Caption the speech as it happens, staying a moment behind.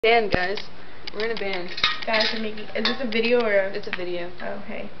Band, guys. We're in a band. Guys, we're making. Is this a video or? It's a video. Oh,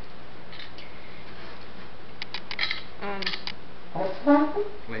 okay.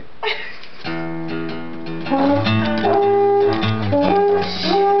 Wait.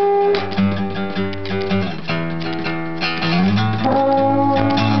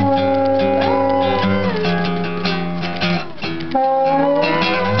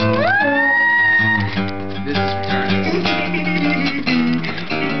 This is retarded.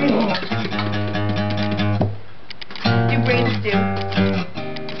 Do brain stew.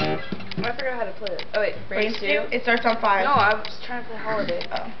 I forgot how to play it. Oh wait, Brain stew? It starts on 5. No, I was trying to play Holiday.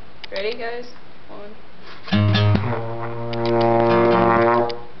 Oh. Ready, guys? 1.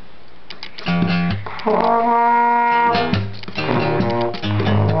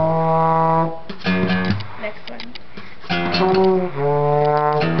 Next one.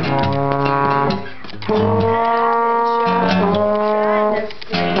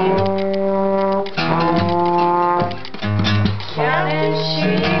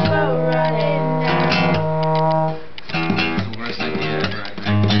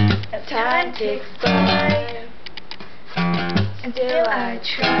 Time ticks by until I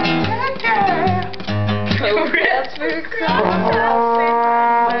try. Congrats for cross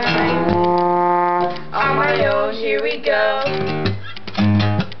on my own, here we go.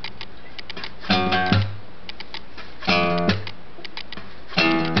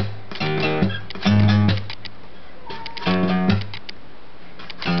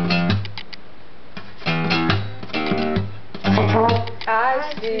 I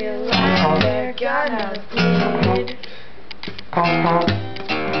feel like they're gonna bleed. Tied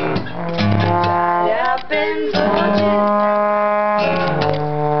up in my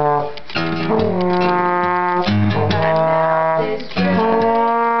mouth is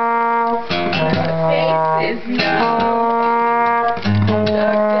dry, my face is numb,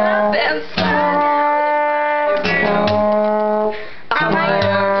 stuck up inside on my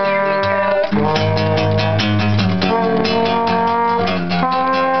own, here we go.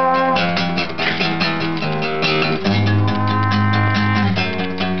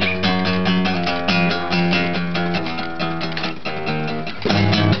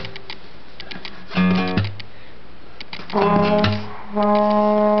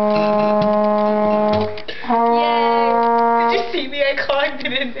 Yay! Did you see me? I clogged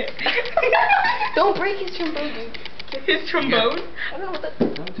it in there. Don't break his trombone, dude. His trombone? I don't know what that.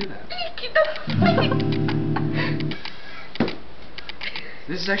 Don't do that.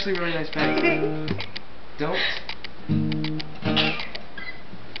 This is actually a really nice bag. Don't.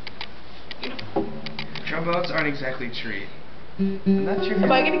 Trombones aren't exactly a treat. I'm not sure.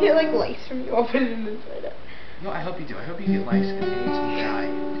 Am I gonna get like lice from you? I'll put it in this right now. No, I hope you do. I hope you get lice and AIDS and die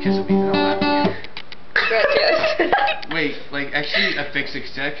because of being out laughing. Yes. Wait, like actually a fix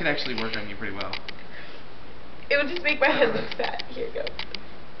that could actually work on you pretty well. It would just make my head look fat. Here you go.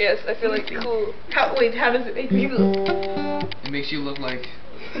 Yes, I feel like cool. How does it make me look? It makes you look like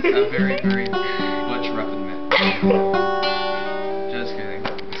a very, very butch roughen man. Just kidding.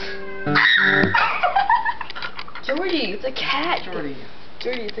 Jordy, it's a cat. Jordy,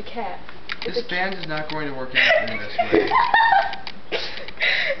 Jordy, it's a cat. this band is not going to work out in this way.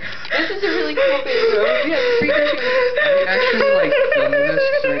 This is a really cool band, bro. We have free shoes. Have you actually like filmed this?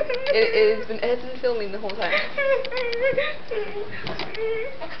 'Cause It's been filming the whole time.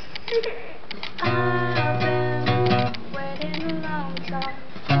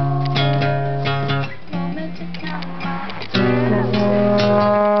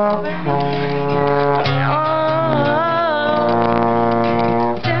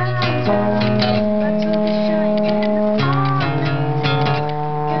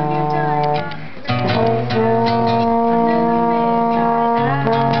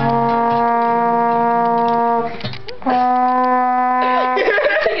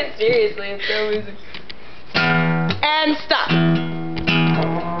 Seriously, it's so amusing. And stop.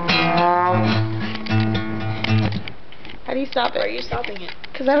 How do you stop it? Why are you stopping it?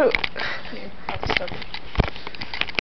 Because I don't. Here, I'll just stop it.